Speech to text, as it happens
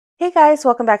Hey guys,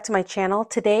 welcome back to my channel.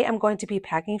 Today I'm going to be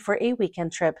packing for a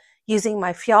weekend trip using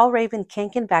my Fjallraven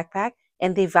Kanken backpack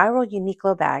and the viral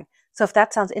Uniqlo bag. So if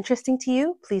that sounds interesting to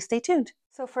you, please stay tuned.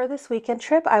 So for this weekend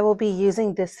trip, I will be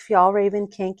using this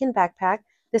Fjallraven Kanken backpack.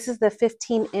 This is the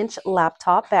 15-inch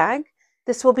laptop bag.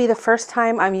 This will be the first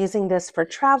time I'm using this for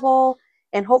travel,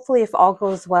 and hopefully if all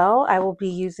goes well, I will be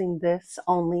using this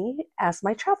only as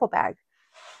my travel bag.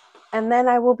 And then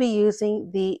I will be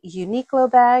using the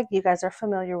Uniqlo bag. You guys are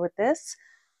familiar with this.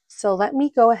 So let me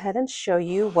go ahead and show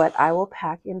you what I will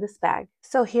pack in this bag.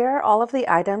 So here are all of the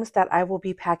items that I will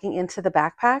be packing into the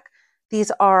backpack.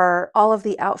 These are all of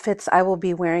the outfits I will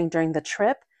be wearing during the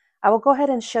trip. I will go ahead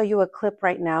and show you a clip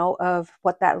right now of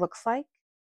what that looks like.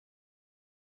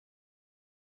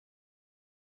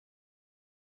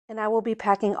 And I will be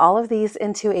packing all of these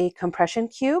into a compression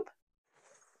cube,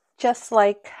 just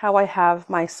like how I have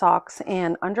my socks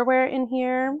and underwear in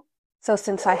here. So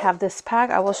since I have this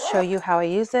pack, I will show you how I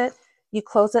use it. You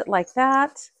close it like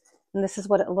that, and this is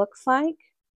what it looks like.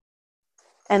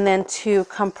 And then to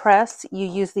compress, you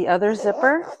use the other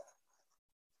zipper.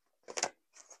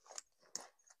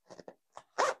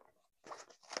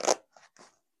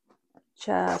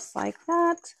 Just like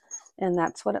that, and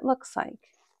that's what it looks like.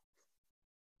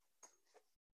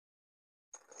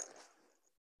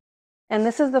 And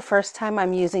this is the first time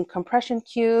I'm using compression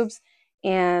cubes,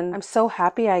 and I'm so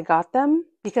happy I got them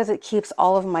because it keeps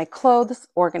all of my clothes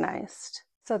organized.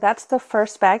 So that's the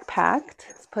first bag packed.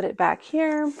 Let's put it back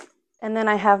here. And then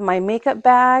I have my makeup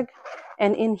bag,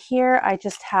 and in here I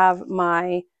just have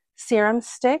my serum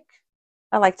stick.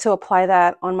 I like to apply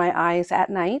that on my eyes at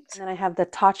night. And then I have the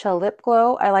Tatcha lip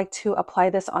glow. I like to apply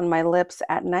this on my lips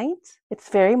at night. It's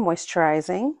very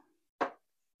moisturizing.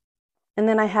 And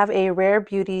then I have a Rare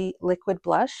Beauty liquid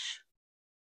blush.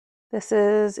 This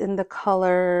is in the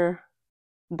color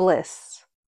Bliss.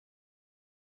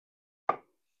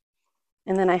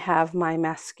 And then I have my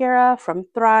mascara from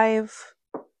Thrive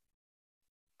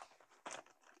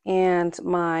and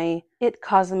my It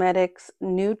Cosmetics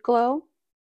Nude Glow.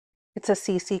 It's a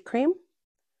CC cream.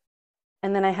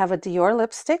 And then I have a Dior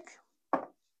lipstick.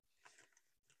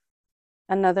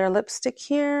 Another lipstick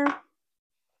here.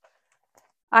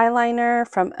 Eyeliner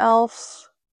from e.l.f.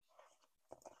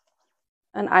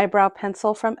 An eyebrow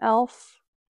pencil from e.l.f.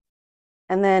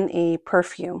 And then a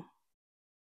perfume.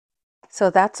 So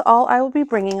that's all I will be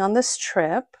bringing on this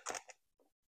trip.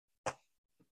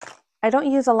 I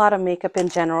don't use a lot of makeup in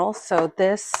general, so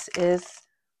this is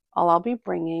all I'll be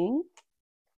bringing.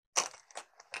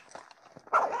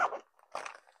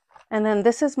 And then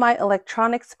this is my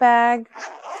electronics bag.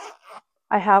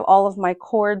 I have all of my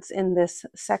cords in this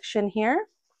section here.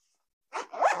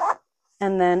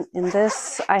 And then in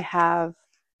this, I have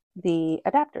the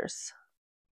adapters.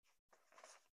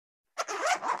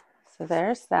 So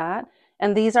there's that.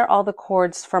 And these are all the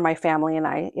cords for my family and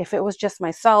I. If it was just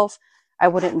myself, I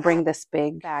wouldn't bring this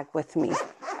big bag with me.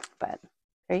 But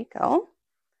there you go.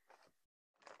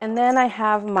 And then I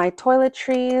have my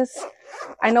toiletries.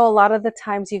 I know a lot of the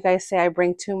times you guys say I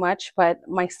bring too much, but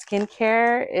my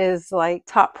skincare is like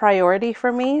top priority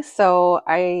for me. So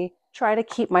I try to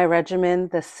keep my regimen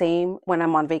the same when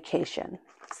I'm on vacation.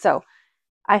 So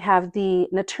I have the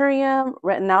Naturium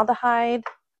retinaldehyde.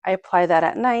 I apply that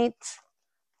at night.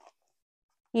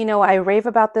 You know, I rave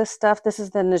about this stuff. This is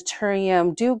the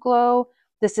Naturium Dew Glow.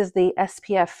 This is the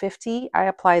SPF 50. I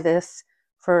apply this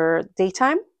for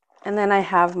daytime. And then I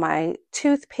have my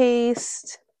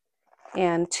toothpaste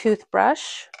and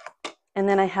toothbrush. And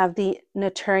then I have the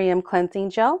Naturium cleansing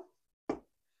gel.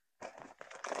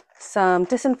 Some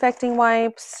disinfecting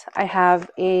wipes. I have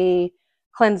a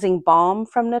cleansing balm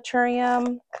from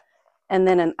Naturium. And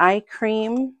then an eye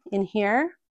cream in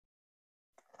here.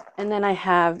 And then I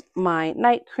have my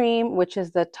night cream, which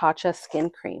is the Tatcha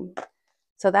skin cream.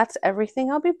 So that's everything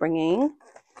I'll be bringing.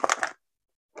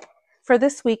 For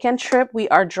this weekend trip, we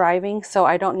are driving, so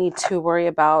I don't need to worry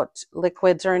about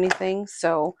liquids or anything.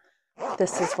 So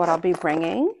this is what I'll be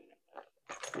bringing.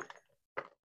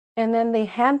 And then the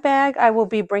handbag I will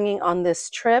be bringing on this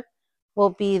trip will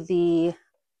be the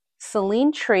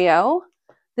Celine Trio.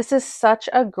 This is such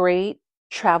a great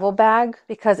travel bag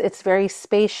because it's very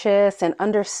spacious and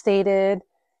understated,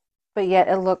 but yet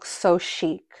it looks so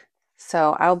chic.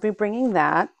 So I'll be bringing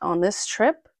that on this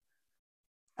trip.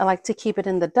 I like to keep it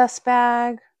in the dust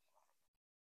bag.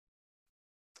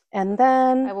 And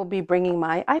then I will be bringing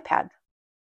my iPad.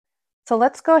 So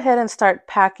let's go ahead and start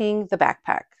packing the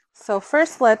backpack. So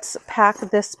first let's pack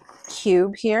this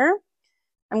cube here.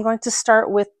 I'm going to start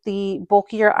with the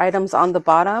bulkier items on the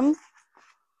bottom.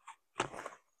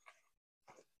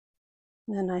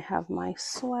 Then I have my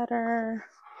sweater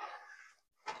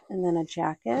and then a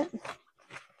jacket.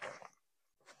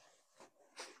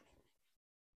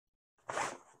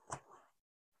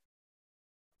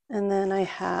 And then I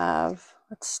have,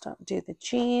 do the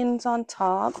jeans on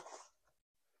top.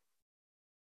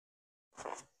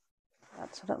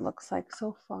 That's what it looks like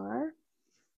so far.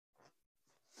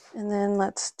 And then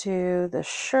let's do the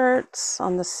shirts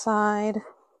on the side.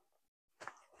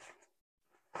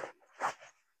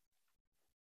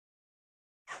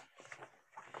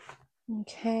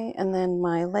 Okay, and then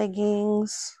my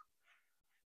leggings.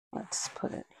 Let's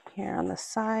put it here on the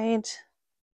side.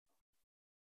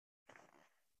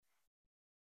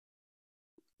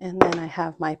 And then I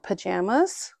have my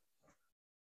pajamas.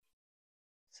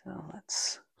 So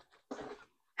let's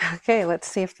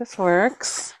see if this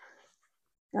works.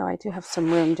 Oh, I do have some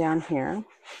room down here.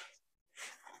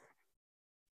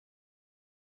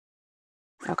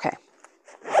 Okay,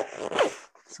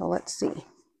 so let's see.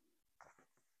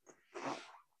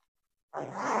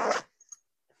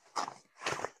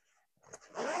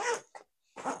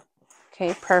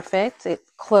 Okay, perfect. It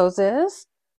closes.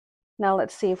 Now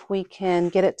let's see if we can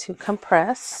get it to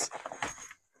compress.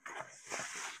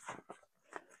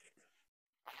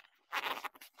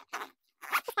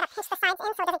 Push the sides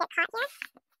in so it doesn't get caught here.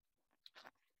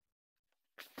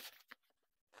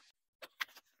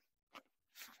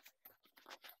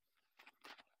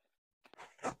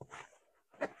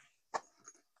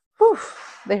 Whew,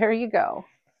 there you go.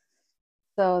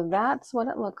 So that's what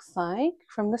it looks like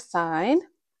from the side.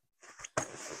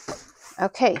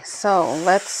 Okay, so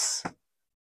let's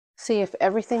see if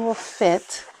everything will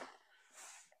fit.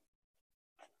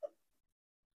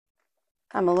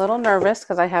 I'm a little nervous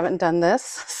because I haven't done this,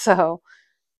 so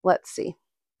let's see.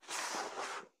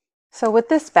 So with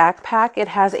this backpack, it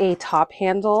has a top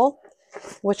handle,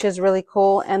 which is really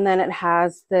cool, and then it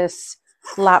has this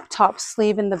laptop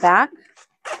sleeve in the back.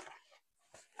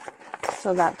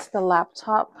 So that's the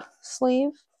laptop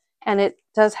sleeve, and it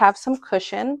does have some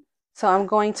cushion. So I'm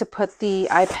going to put the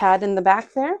iPad in the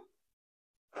back there.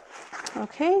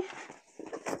 Okay.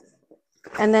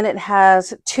 And then it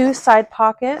has two side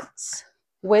pockets,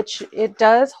 which it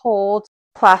does hold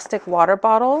plastic water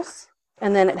bottles.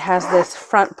 And then it has this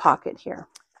front pocket here.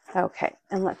 Okay,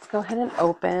 and let's go ahead and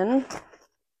open.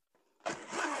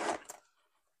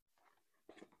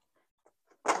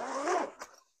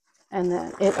 And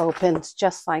then it opens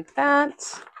just like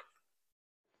that.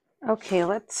 Okay,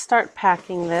 let's start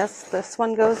packing this. This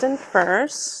one goes in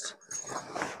first.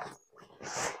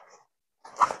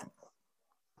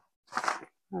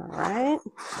 All right.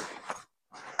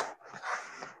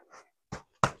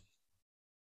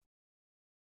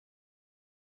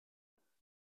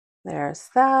 There's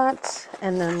that.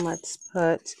 And then let's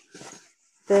put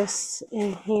this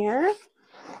in here.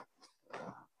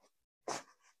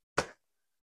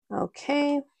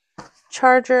 Okay,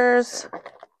 chargers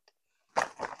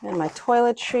and my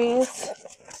toiletries.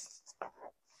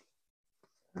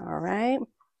 All right.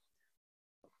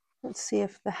 Let's see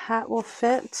if the hat will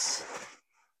fit.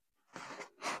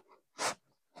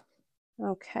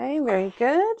 Okay, very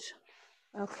good.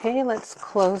 Okay, let's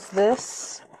close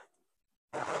this.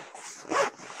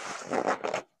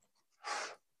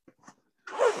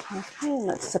 Okay,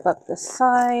 let's zip up the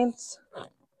sides.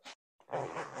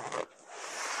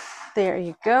 There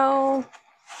you go.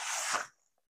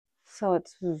 So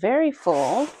it's very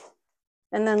full.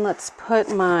 And then let's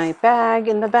put my bag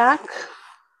in the back.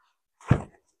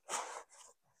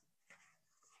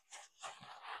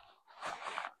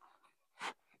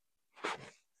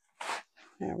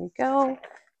 There we go.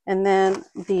 And then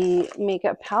the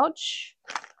makeup pouch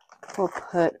we'll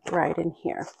put right in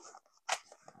here.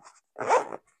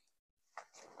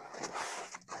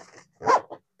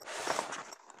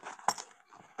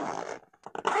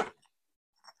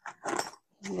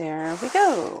 There we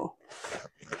go.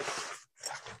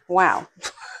 Wow,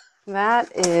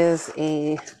 that is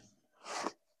a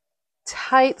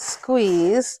tight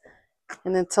squeeze,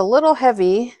 and it's a little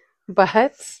heavy,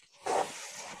 but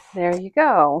there you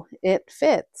go, it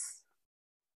fits.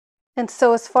 And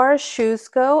so as far as shoes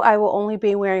go, I will only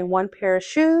be wearing one pair of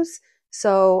shoes,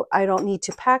 so I don't need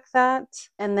to pack that.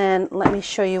 And then let me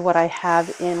show you what I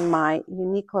have in my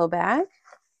Uniqlo bag.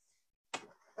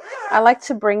 I like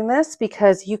to bring this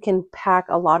because you can pack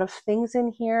a lot of things in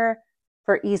here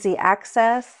for easy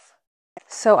access.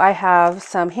 So I have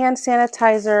some hand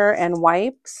sanitizer and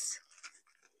wipes.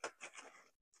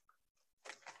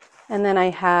 And then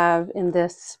I have in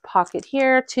this pocket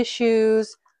here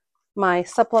tissues, my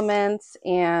supplements,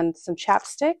 and some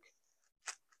chapstick.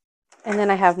 And then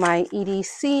I have my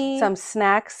EDC, some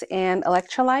snacks and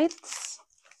electrolytes.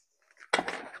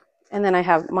 And then I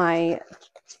have my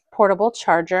portable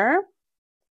charger,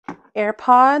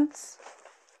 AirPods,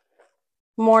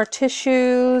 more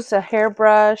tissues, a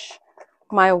hairbrush,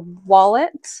 my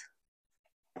wallet,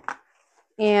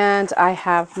 and I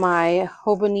have my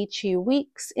Hobonichi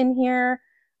Weeks in here.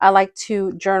 I like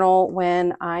to journal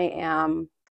when I am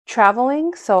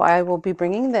traveling, so I will be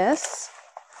bringing this.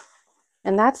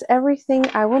 And that's everything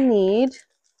I will need.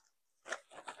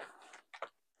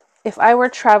 If I were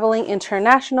traveling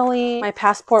internationally, my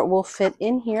passport will fit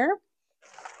in here.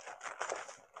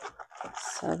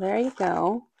 So there you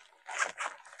go.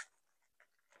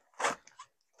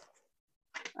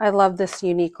 I love this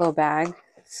Uniqlo bag.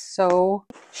 It's so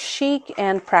chic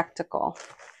and practical.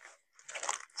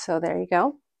 So there you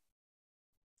go.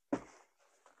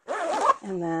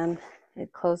 And then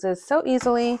it closes so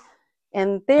easily.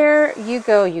 And there you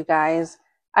go, you guys.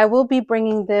 I will be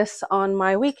bringing this on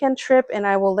my weekend trip, and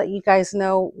I will let you guys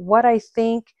know what I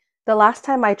think. The last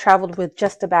time I traveled with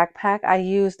just a backpack, I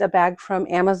used a bag from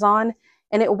Amazon,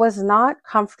 and it was not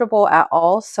comfortable at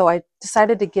all. So I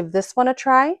decided to give this one a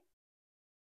try,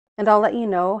 and I'll let you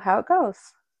know how it goes.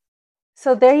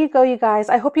 So there you go, you guys.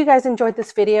 I hope you guys enjoyed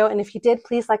this video, and if you did,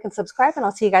 please like and subscribe, and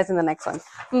I'll see you guys in the next one.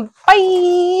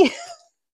 Bye!